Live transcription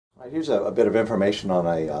Here's a bit of information on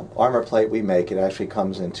a armor plate we make. It actually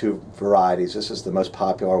comes in two varieties. This is the most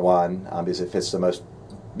popular one because it fits the most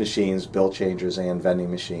machines, bill changers, and vending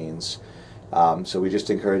machines. So we just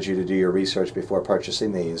encourage you to do your research before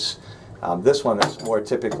purchasing these. This one is more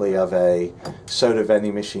typically of a soda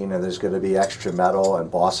vending machine, and there's going to be extra metal and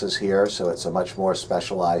bosses here, so it's a much more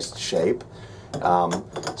specialized shape.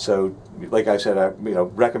 So, like I said, I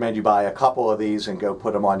recommend you buy a couple of these and go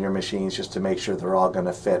put them on your machines just to make sure they're all going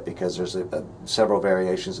to fit, because there's several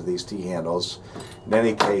variations of these T-handles. In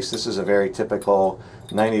any case, this is a very typical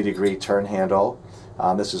 90-degree turn handle.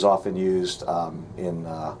 This is often used in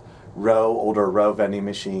older row vending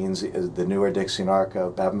machines, the newer Dixie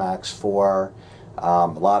Narco, Bevmax 4. A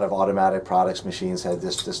lot of automatic products machines had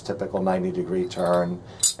this typical 90-degree turn,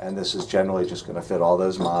 and this is generally just going to fit all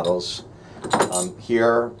those models.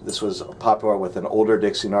 Here, this was popular with an older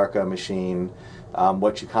Dixie Narco machine.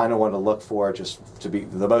 What you kind of want to look for, just to be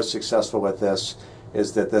the most successful with this,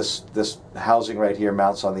 is that this housing right here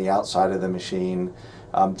mounts on the outside of the machine.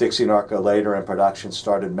 Dixie Narco later in production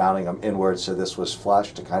started mounting them inward, so this was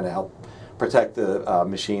flush to kind of help protect the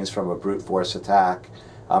machines from a brute force attack.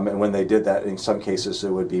 And when they did that, in some cases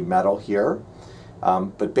there would be metal here.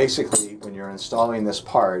 But basically, when you're installing this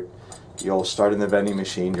part, you'll start in the vending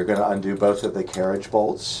machine. You're going to undo both of the carriage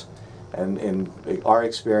bolts. And in our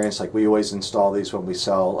experience, like, we always install these when we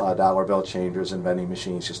sell dollar bill changers and vending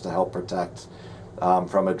machines, just to help protect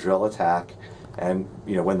from a drill attack. And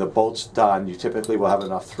when the bolt's done, you typically will have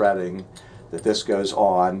enough threading that this goes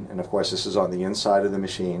on, and of course this is on the inside of the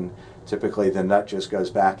machine. Typically the nut just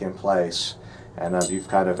goes back in place, and you've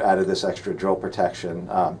kind of added this extra drill protection.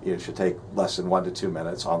 It should take less than 1 to 2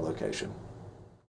 minutes on location.